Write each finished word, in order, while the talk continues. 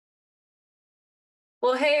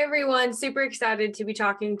Well, hey everyone, super excited to be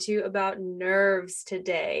talking to you about nerves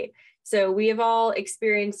today. So we have all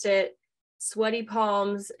experienced it, sweaty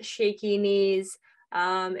palms, shaky knees.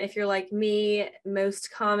 If you're like me, most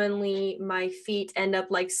commonly my feet end up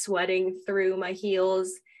like sweating through my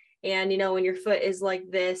heels. And when your foot is like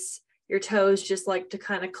this, your toes just like to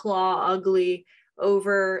kind of claw ugly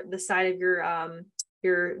over the side of your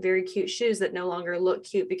very cute shoes that no longer look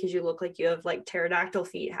cute because you look like you have like pterodactyl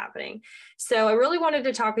feet happening. So I really wanted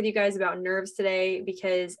to talk with you guys about nerves today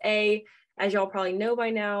because as y'all probably know by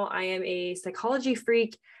now, I am a psychology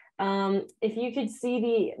freak. If you could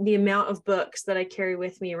see the amount of books that I carry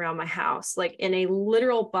with me around my house, like in a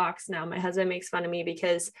literal box now, my husband makes fun of me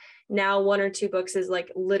because now 1 or 2 books is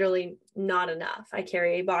like literally not enough. I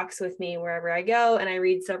carry a box with me wherever I go and I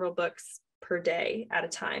read several books per day at a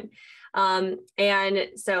time. And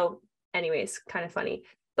so anyways, kind of funny,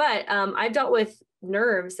 but I've dealt with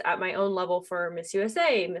nerves at my own level for Miss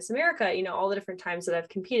USA, Miss America, all the different times that I've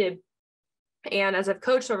competed. And as I've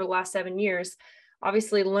coached over the last 7 years,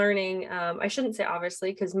 obviously learning, I shouldn't say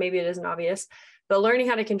obviously, because maybe it isn't obvious, but learning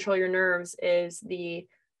how to control your nerves is the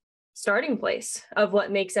starting place of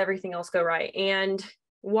what makes everything else go right. And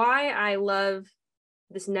why I love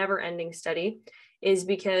this never-ending study is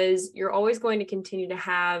because you're always going to continue to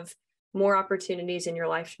have more opportunities in your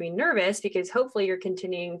life to be nervous because hopefully you're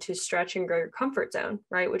continuing to stretch and grow your comfort zone,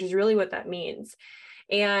 right? Which is really what that means.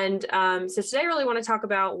 And so today I really want to talk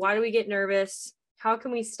about why do we get nervous? How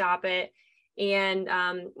can we stop it? And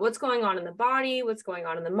what's going on in the body? What's going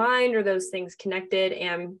on in the mind? Are those things connected?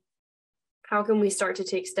 And how can we start to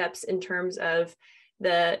take steps in terms of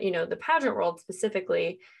the pageant world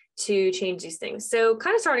specifically to change these things? So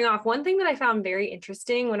kind of starting off, one thing that I found very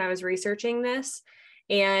interesting when I was researching this,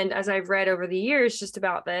 and as I've read over the years just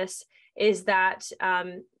about this, is that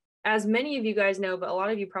as many of you guys know, but a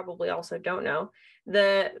lot of you probably also don't know,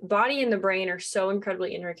 the body and the brain are so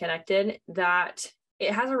incredibly interconnected that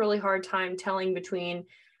it has a really hard time telling between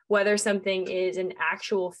whether something is an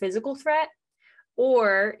actual physical threat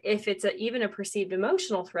or if it's even a perceived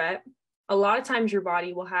emotional threat. A lot of times your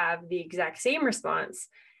body will have the exact same response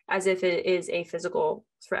as if it is a physical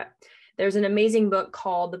threat. There's an amazing book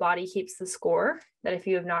called The Body Keeps the Score that if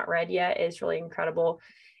you have not read yet is really incredible.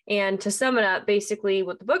 And to sum it up, basically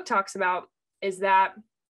what the book talks about is that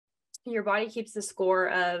your body keeps the score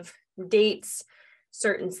of dates,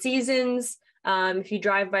 certain seasons. If you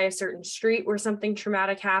drive by a certain street where something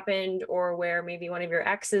traumatic happened or where maybe one of your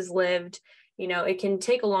exes lived, it can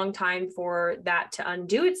take a long time for that to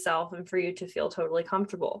undo itself and for you to feel totally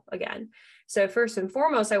comfortable again. So first and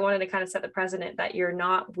foremost, I wanted to kind of set the precedent that you're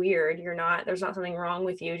not weird. There's not something wrong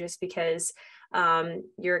with you just because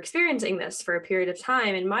you're experiencing this for a period of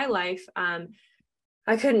time. In my life,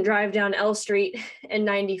 I couldn't drive down L Street in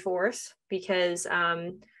 94th because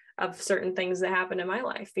of certain things that happened in my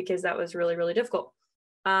life because that was really, really difficult.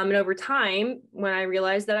 And over time, when I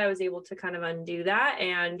realized that I was able to kind of undo that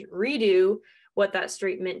and redo what that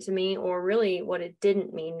street meant to me, or really what it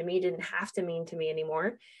didn't mean to me, didn't have to mean to me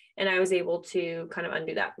anymore. And I was able to kind of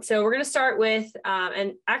undo that. So we're going to start with,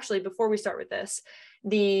 and actually before we start with this,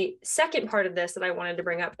 the second part of this that I wanted to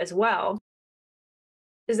bring up as well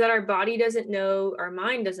is that our body doesn't know, our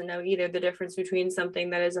mind doesn't know either the difference between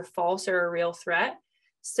something that is a false or a real threat.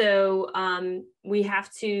 So we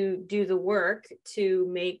have to do the work to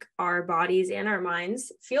make our bodies and our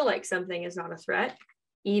minds feel like something is not a threat,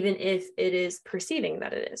 even if it is perceiving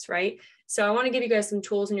that it is, right? So I want to give you guys some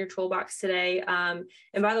tools in your toolbox today. And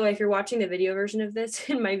by the way, if you're watching the video version of this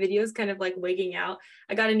and my video is kind of like wigging out,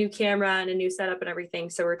 I got a new camera and a new setup and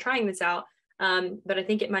everything. So we're trying this out. But I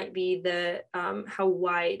think it might be the how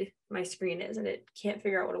wide my screen is and it can't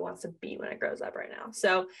figure out what it wants to be when it grows up right now.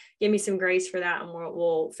 So give me some grace for that and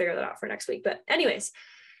we'll figure that out for next week. But anyways,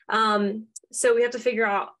 so we have to figure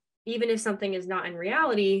out, even if something is not in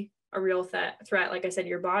reality a real threat, like I said,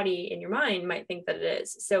 your body and your mind might think that it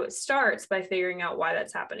is. So it starts by figuring out why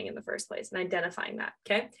that's happening in the first place and identifying that,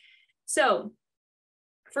 okay? So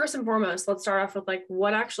first and foremost, let's start off with like,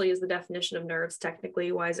 what actually is the definition of nerves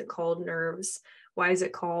technically? Why is it called nerves? Why is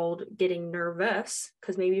it called getting nervous?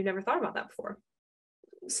 Because maybe you've never thought about that before.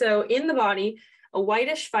 So in the body, a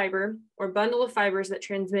whitish fiber or bundle of fibers that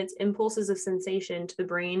transmits impulses of sensation to the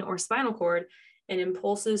brain or spinal cord and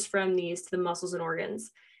impulses from these to the muscles and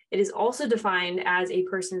organs. It is also defined as a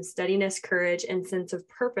person's steadiness, courage, and sense of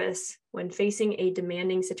purpose when facing a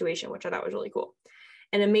demanding situation, which I thought was really cool.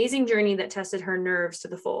 An amazing journey that tested her nerves to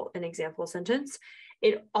the full, an example sentence.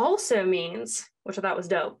 It also means, which I thought was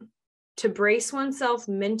dope, to brace oneself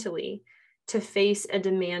mentally to face a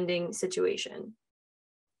demanding situation.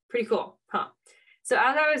 Pretty cool, huh? So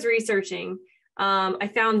as I was researching, I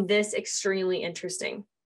found this extremely interesting.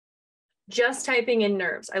 Just typing in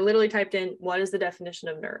nerves, I literally typed in, what is the definition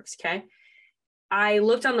of nerves? Okay. I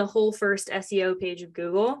looked on the whole first SEO page of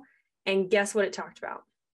Google, and guess what it talked about?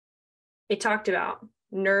 It talked about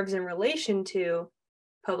nerves in relation to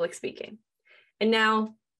public speaking. And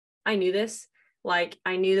now I knew this. Like,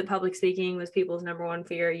 I knew that public speaking was people's number one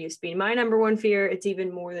fear. It used to be my number one fear. It's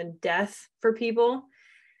even more than death for people.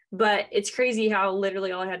 But it's crazy how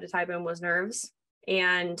literally all I had to type in was nerves,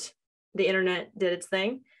 and the internet did its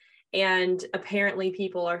thing. And apparently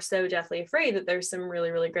people are so deathly afraid that there's some really,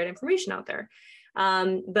 really great information out there.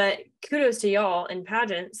 But kudos to y'all in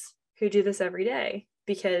pageants who do this every day,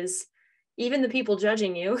 because even the people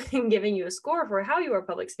judging you and giving you a score for how you are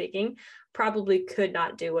public speaking probably could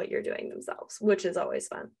not do what you're doing themselves, which is always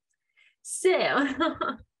fun. So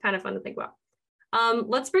kind of fun to think about.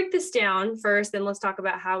 Let's break this down first, and let's talk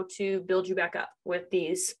about how to build you back up with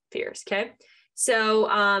these fears. Okay.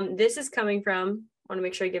 So this is coming from, I want to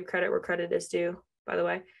make sure I give credit where credit is due, by the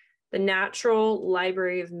way, the Natural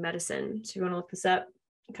Library of Medicine. So you want to look this up.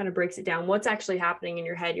 It kind of breaks it down. What's actually happening in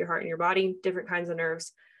your head, your heart, and your body, different kinds of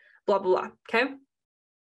nerves, blah, blah, blah. Okay.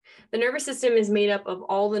 The nervous system is made up of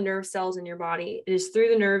all the nerve cells in your body. It is through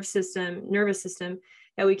the nervous system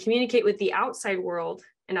that we communicate with the outside world.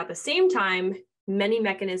 And at the same time, many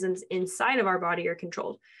mechanisms inside of our body are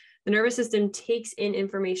controlled. The nervous system takes in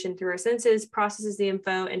information through our senses, processes the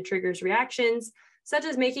info, and triggers reactions, such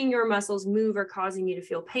as making your muscles move or causing you to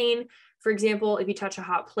feel pain. For example, if you touch a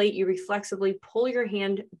hot plate, you reflexively pull your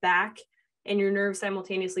hand back, and your nerves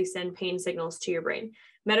simultaneously send pain signals to your brain.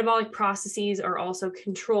 Metabolic processes are also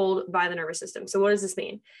controlled by the nervous system. So what does this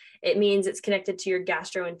mean? It means it's connected to your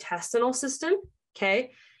gastrointestinal system,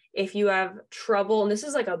 okay? If you have trouble, and this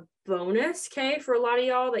is like a bonus, okay, for a lot of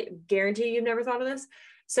y'all that guarantee you've never thought of this.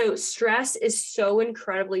 So stress is so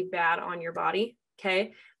incredibly bad on your body,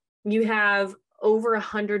 okay? You have over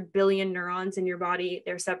 100 billion neurons in your body.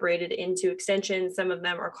 They're separated into extensions. Some of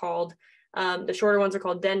them are called, the shorter ones are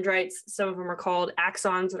called dendrites. Some of them are called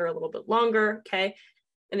axons that are a little bit longer, okay?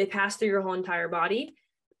 And they pass through your whole entire body.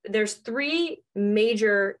 There's three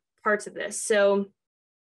major parts of this. So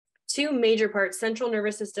two major parts, central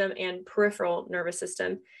nervous system and peripheral nervous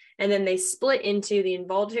system. And then they split into the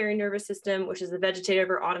involuntary nervous system, which is the vegetative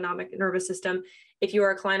or autonomic nervous system. If you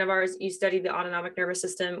are a client of ours, you study the autonomic nervous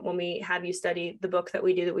system when we have you study the book that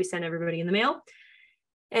we do that we send everybody in the mail.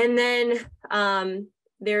 And then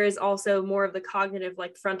there is also more of the cognitive,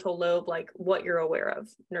 like frontal lobe, like what you're aware of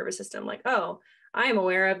nervous system, like, oh, I am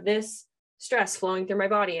aware of this stress flowing through my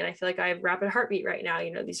body, and I feel like I have rapid heartbeat right now,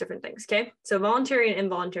 you know, these different things. Okay. So voluntary and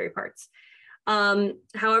involuntary parts.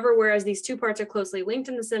 However, whereas these two parts are closely linked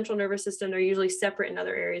in the central nervous system, they're usually separate in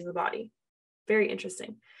other areas of the body. Very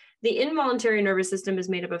interesting. The involuntary nervous system is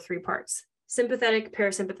made up of three parts: sympathetic,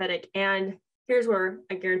 parasympathetic, and here's where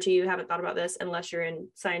I guarantee you haven't thought about this unless you're in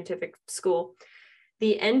scientific school.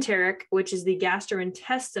 The enteric, which is the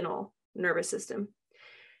gastrointestinal nervous system.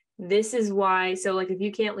 This is why, so like if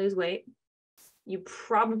you can't lose weight, you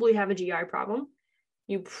probably have a GI problem.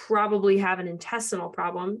 You probably have an intestinal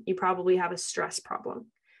problem. You probably have a stress problem.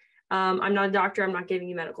 I'm not a doctor. I'm not giving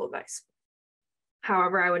you medical advice.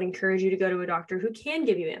 However, I would encourage you to go to a doctor who can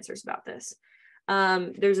give you answers about this.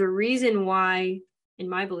 There's a reason why, in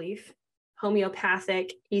my belief,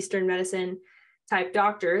 homeopathic Eastern medicine type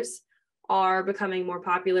doctors are becoming more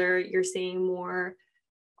popular. You're seeing more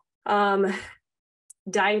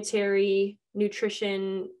dietary,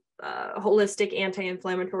 nutrition, holistic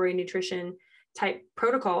anti-inflammatory nutrition type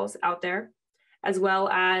protocols out there, as well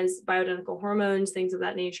as bioidentical hormones, things of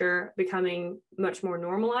that nature, becoming much more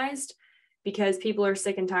normalized because people are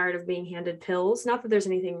sick and tired of being handed pills. Not that there's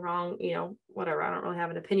anything wrong, you know, whatever, I don't really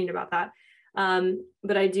have an opinion about that.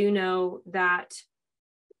 But I do know that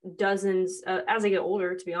dozens, as I get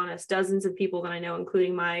older, to be honest, dozens of people that I know,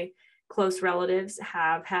 including my close relatives,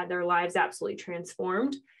 have had their lives absolutely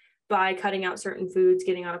transformed by cutting out certain foods,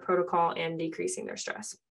 getting on a protocol, and decreasing their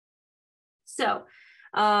stress. So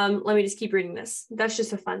let me just keep reading this. That's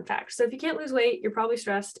just a fun fact. So if you can't lose weight, you're probably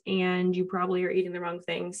stressed, and you probably are eating the wrong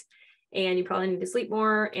things, and you probably need to sleep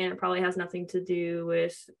more, and it probably has nothing to do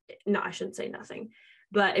with, no, I shouldn't say nothing,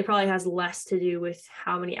 but it probably has less to do with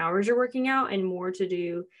how many hours you're working out and more to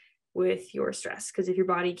do with your stress. Because if your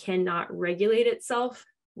body cannot regulate itself,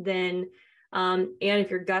 then, and if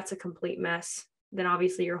your gut's a complete mess, then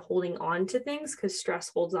obviously you're holding on to things, because stress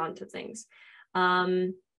holds on to things.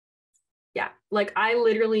 Yeah, like I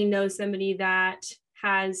literally know somebody that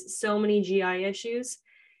has so many GI issues,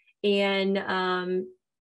 and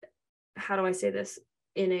how do I say this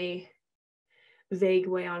in a vague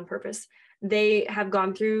way on purpose? they have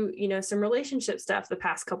gone through, some relationship stuff the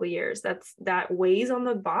past couple of years. That weighs on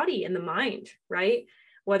the body and the mind, right?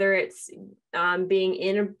 Whether it's being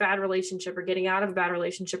in a bad relationship or getting out of a bad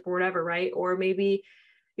relationship or whatever, right? Or maybe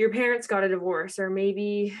your parents got a divorce, or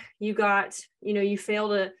maybe you got, you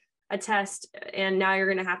failed a test and now you're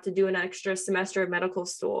going to have to do an extra semester of medical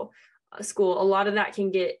school. A lot of that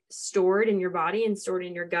can get stored in your body and stored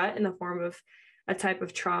in your gut in the form of a type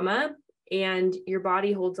of trauma. And your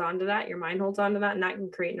body holds on to that, your mind holds on to that, and that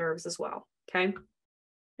can create nerves as well. Okay.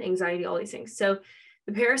 Anxiety, all these things. So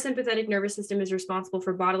the parasympathetic nervous system is responsible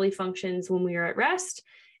for bodily functions when we are at rest.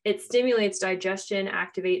 It stimulates digestion,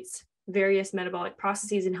 activates various metabolic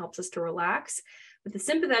processes, and helps us to relax. But the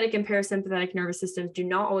sympathetic and parasympathetic nervous systems do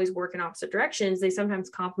not always work in opposite directions. They sometimes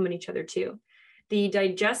complement each other too. The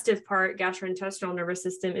digestive part, gastrointestinal nervous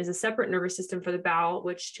system, is a separate nervous system for the bowel,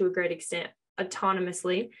 which to a great extent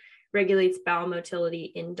autonomously regulates bowel motility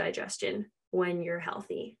in digestion when you're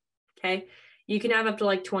healthy. Okay. You can have up to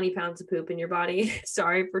like 20 pounds of poop in your body.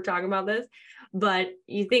 Sorry for talking about this, but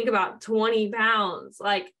you think about 20 pounds,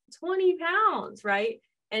 like 20 pounds, right?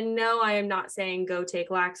 And no, I am not saying go take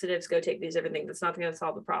laxatives, go take these different things. That's not going to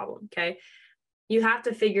solve the problem. Okay. You have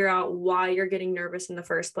to figure out why you're getting nervous in the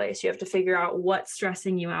first place. You have to figure out what's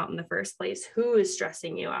stressing you out in the first place. Who is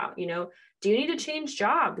stressing you out? Do you need to change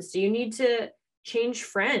jobs? Do you need to change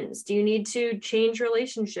friends? Do you need to change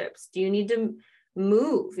relationships? Do you need to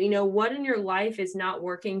move? What in your life is not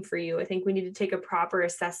working for you? I think we need to take a proper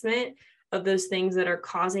assessment of those things that are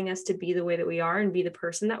causing us to be the way that we are and be the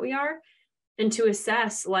person that we are. And to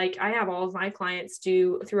assess, like I have all of my clients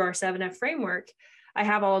do through our 7F framework, I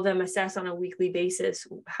have all of them assess on a weekly basis,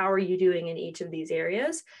 how are you doing in each of these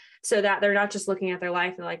areas? So that they're not just looking at their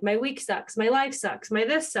life and like, my week sucks, my life sucks, my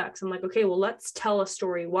this sucks. I'm like, okay, well, let's tell a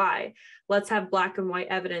story why. Let's have black and white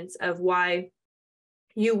evidence of why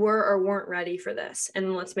you were or weren't ready for this.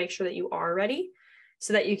 And let's make sure that you are ready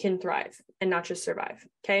so that you can thrive and not just survive.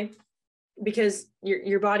 Okay. Because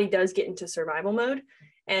your body does get into survival mode,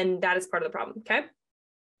 and that is part of the problem. Okay.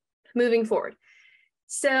 Moving forward.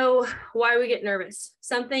 So why we get nervous?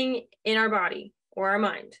 Something in our body or our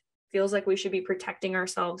mind feels like we should be protecting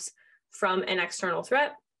ourselves from an external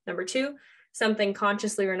threat. Number two, something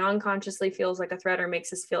consciously or non-consciously feels like a threat or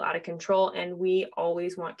makes us feel out of control, and we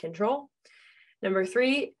always want control. Number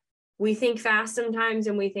three, we think fast sometimes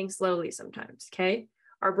and we think slowly sometimes, okay?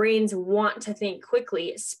 Our brains want to think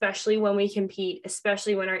quickly, especially when we compete,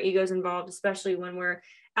 especially when our ego's involved, especially when we're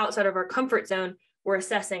outside of our comfort zone. We're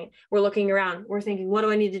assessing, we're looking around, we're thinking, what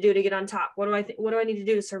do I need to do to get on top? What do I need to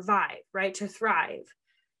do to survive, right? To thrive.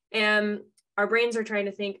 And our brains are trying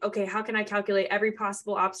to think, okay, how can I calculate every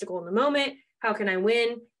possible obstacle in the moment? How can I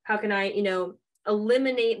win? How can I,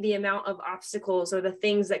 eliminate the amount of obstacles or the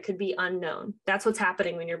things that could be unknown? That's what's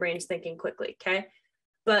happening when your brain's thinking quickly, okay?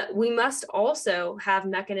 But we must also have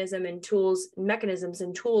mechanisms and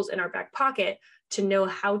tools in our back pocket to know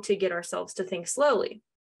how to get ourselves to think slowly.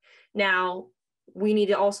 Now, we need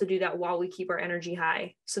to also do that while we keep our energy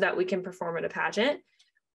high so that we can perform at a pageant.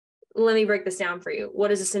 Let me break this down for you.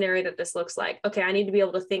 What is a scenario that this looks like? Okay, I need to be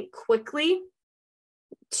able to think quickly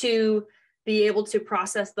to be able to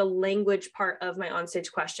process the language part of my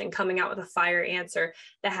onstage question, coming out with a fire answer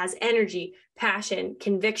that has energy, passion,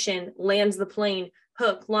 conviction, lands the plane,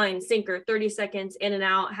 hook, line, sinker, 30 seconds in and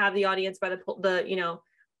out, have the audience by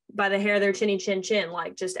by the hair of their chinny chin chin,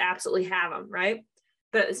 like just absolutely have them, right?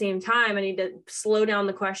 But at the same time, I need to slow down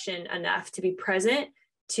the question enough to be present,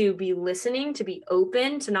 to be listening, to be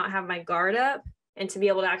open, to not have my guard up, and to be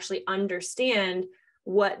able to actually understand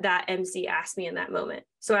what that MC asked me in that moment.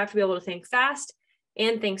 So I have to be able to think fast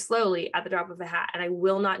and think slowly at the drop of a hat. And I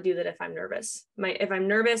will not do that if I'm nervous. If I'm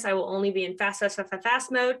nervous, I will only be in fast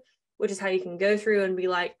mode, which is how you can go through and be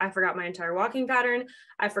like, I forgot my entire walking pattern.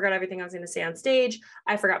 I forgot everything I was going to say on stage.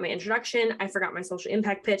 I forgot my introduction. I forgot my social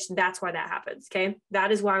impact pitch. That's why that happens. Okay.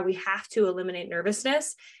 That is why we have to eliminate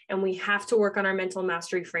nervousness, and we have to work on our mental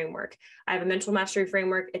mastery framework. I have a mental mastery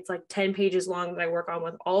framework. It's like 10 pages long that I work on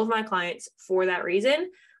with all of my clients for that reason,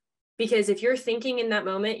 because if you're thinking in that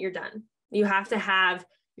moment, you're done. You have to have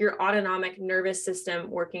your autonomic nervous system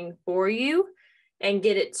working for you and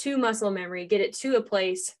get it to muscle memory, get it to a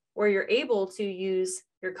place where you're able to use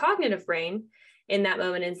your cognitive brain in that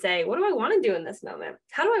moment and say, what do I want to do in this moment?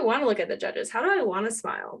 How do I want to look at the judges? How do I want to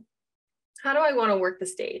smile? How do I want to work the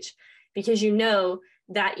stage? Because you know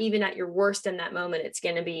that even at your worst in that moment, it's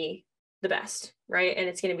going to be the best, right? And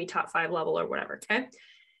it's going to be top 5 level or whatever, okay?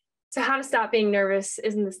 So how to stop being nervous?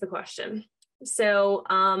 Isn't this the question? So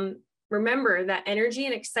remember that energy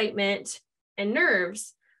and excitement and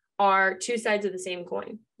nerves are two sides of the same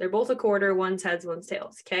coin. They're both a quarter, one's heads, one's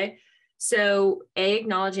tails, okay? So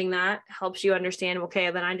acknowledging that helps you understand,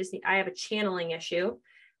 okay, then I have a channeling issue,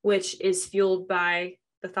 which is fueled by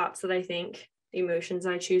the thoughts that I think, the emotions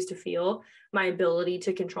I choose to feel, my ability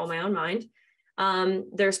to control my own mind.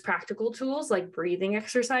 There's practical tools like breathing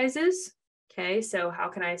exercises. Okay, so how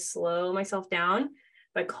can I slow myself down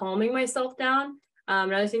by calming myself down?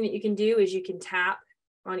 Another thing that you can do is you can tap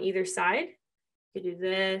on either side. You could do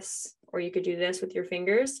this, or you could do this with your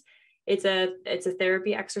fingers. It's a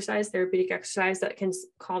therapeutic exercise that can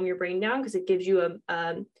calm your brain down because it gives you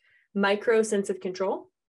a micro sense of control.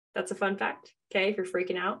 That's a fun fact. Okay, if you're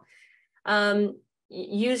freaking out.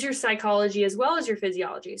 Use your psychology as well as your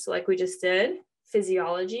physiology. So like we just did,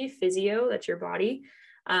 physiology, physio, that's your body.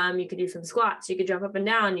 You could do some squats, you could jump up and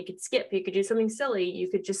down, you could skip, you could do something silly, you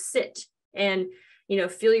could just sit and,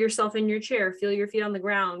 feel yourself in your chair, feel your feet on the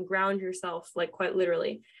ground, ground yourself, like quite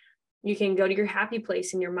literally. You can go to your happy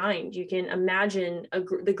place in your mind. You can imagine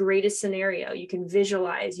the greatest scenario. You can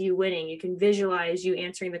visualize you winning. You can visualize you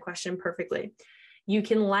answering the question perfectly. You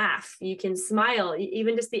can laugh, you can smile.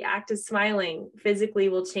 Even just the act of smiling physically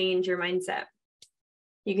will change your mindset.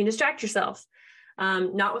 You can distract yourself,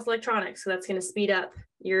 not with electronics. So that's going to speed up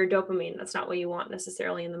your dopamine. That's not what you want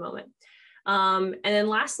necessarily in the moment. And then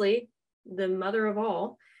lastly, the mother of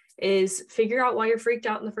all is figure out why you're freaked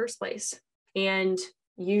out in the first place. And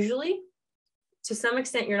usually, to some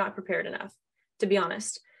extent, you're not prepared enough, to be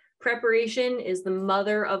honest. Preparation is the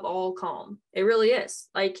mother of all calm. It really is.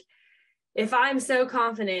 Like, if I'm so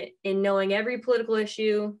confident in knowing every political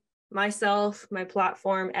issue, myself, my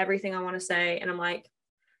platform, everything I want to say, and I'm like,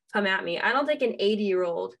 come at me. I don't think an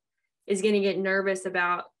 80-year-old is going to get nervous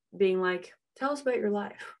about being like, tell us about your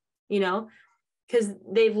life, because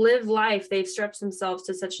they've lived life, they've stretched themselves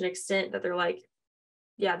to such an extent that they're like,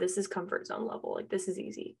 yeah, this is comfort zone level. Like, this is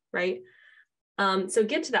easy, right? So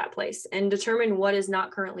get to that place and determine what is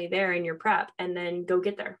not currently there in your prep, and then go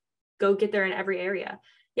get there. Go get there in every area.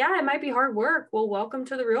 Yeah, it might be hard work. Well, welcome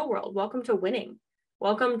to the real world. Welcome to winning.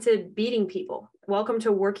 Welcome to beating people. Welcome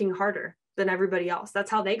to working harder than everybody else.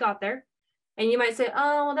 That's how they got there. And you might say,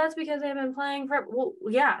 oh, well, that's because they've been playing for, well,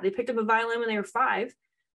 yeah, they picked up a violin when they were 5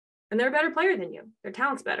 and they're a better player than you. Their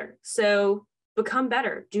talent's better. So become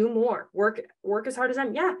better, do more, work as hard as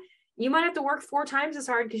them. Yeah, you might have to work 4 times as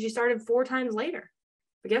hard because you started 4 times later.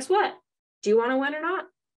 But guess what? Do you want to win or not?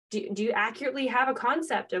 Do you accurately have a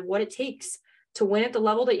concept of what it takes to win at the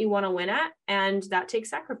level that you want to win at? And that takes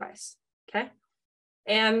sacrifice. Okay.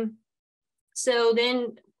 And so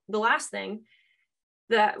then the last thing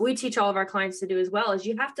that we teach all of our clients to do as well is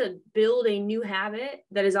you have to build a new habit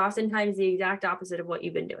that is oftentimes the exact opposite of what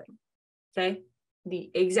you've been doing. Okay. The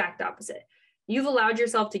exact opposite. You've allowed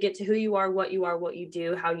yourself to get to who you are, what you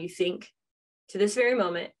do, how you think to this very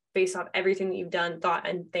moment based off everything that you've done, thought,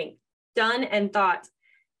 and thought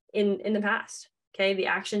in the past. Okay. The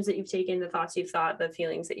actions that you've taken, the thoughts you've thought, the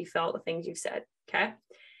feelings that you felt, the things you've said. Okay.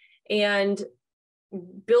 And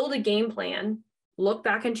build a game plan, look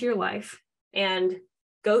back into your life and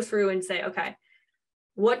go through and say, okay,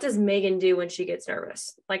 what does Megan do when she gets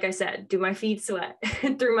nervous? Like I said, do my feet sweat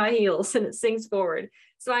through my heels and it sinks forward?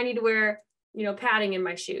 So I need to wear, padding in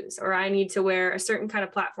my shoes, or I need to wear a certain kind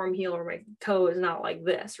of platform heel where my toe is not like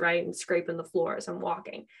this, right? And scraping the floor as I'm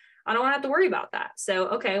walking. I don't want to have to worry about that. So,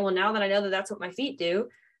 okay, well, now that I know that that's what my feet do,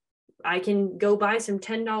 I can go buy some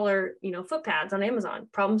 $10, foot pads on Amazon.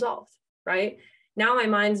 Problem solved, right? Now my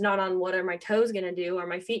mind's not on what are my toes going to do? Are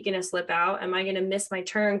my feet going to slip out? Am I going to miss my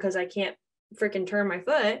turn because I can't freaking turn my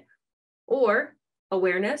foot? Or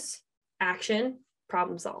awareness, action,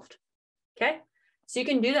 problem solved. Okay. So you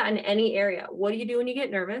can do that in any area. What do you do when you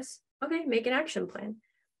get nervous? Okay. Make an action plan.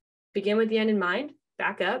 Begin with the end in mind,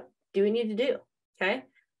 back up, do what you need to do. Okay.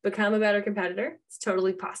 Become a better competitor. It's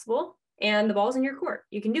totally possible. And the ball's in your court.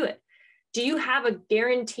 You can do it. Do you have a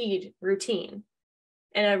guaranteed routine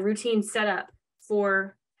and a routine set up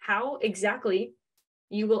for how exactly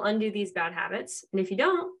you will undo these bad habits? And if you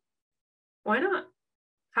don't, why not?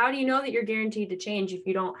 How do you know that you're guaranteed to change if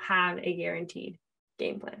you don't have a guaranteed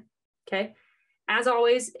game plan? Okay. As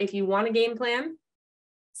always, if you want a game plan,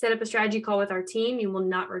 set up a strategy call with our team. You will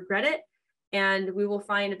not regret it. And we will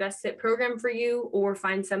find a best fit program for you, or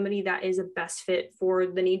find somebody that is a best fit for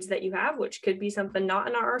the needs that you have, which could be something not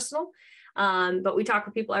in our arsenal. But we talk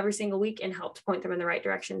with people every single week and help to point them in the right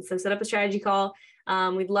direction. So set up a strategy call.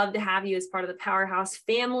 We'd love to have you as part of the Powerhouse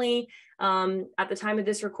family. At the time of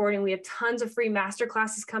this recording, we have tons of free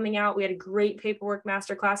masterclasses coming out. We had a great paperwork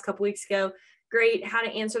masterclass a couple weeks ago. great how to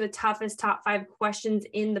answer the toughest top 5 questions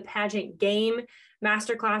in the pageant game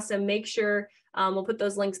masterclass. So make sure we'll put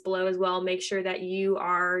those links below as well. Make sure that you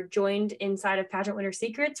are joined inside of Pageant Winner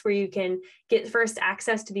Secrets, where you can get first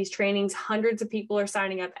access to these trainings. Hundreds of people are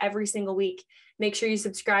signing up every single week. Make sure you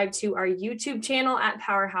subscribe to our YouTube channel at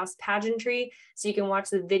Powerhouse Pageantry so you can watch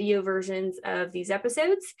the video versions of these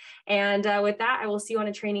episodes. And with that, I will see you on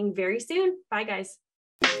a training very soon. Bye, guys.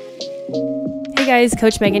 Hey guys,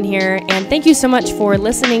 Coach Megan here, and thank you so much for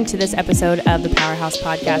listening to this episode of the Powerhouse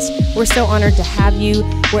Podcast. We're so honored to have you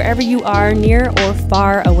wherever you are, near or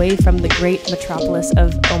far away from the great metropolis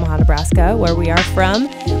of Omaha, Nebraska, where we are from.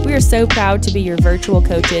 We are so proud to be your virtual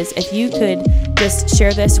coaches. If you could just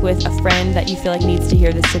share this with a friend that you feel like needs to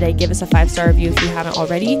hear this today, give us a 5-star review if you haven't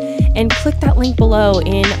already, and click that link below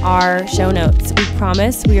in our show notes. We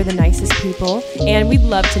promise we are the nicest people, and we'd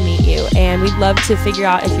love to meet you, and we'd love to figure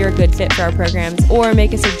out if you're a good fit for our programs, or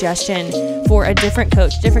make a suggestion for a different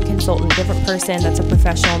coach, different consultant, different person that's a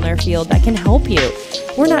professional in their field that can help you.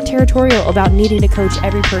 We're not territorial about needing to coach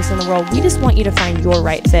every person in the world. We just want you to find your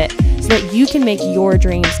right fit so that you can make your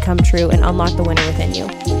dreams come true and unlock the winner within you.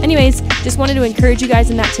 Anyways, just wanted to encourage you guys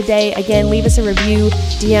in that today. Again, leave us a review,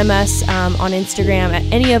 DM us on Instagram at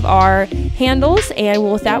any of our handles,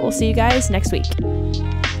 and with that, we'll see you guys next week.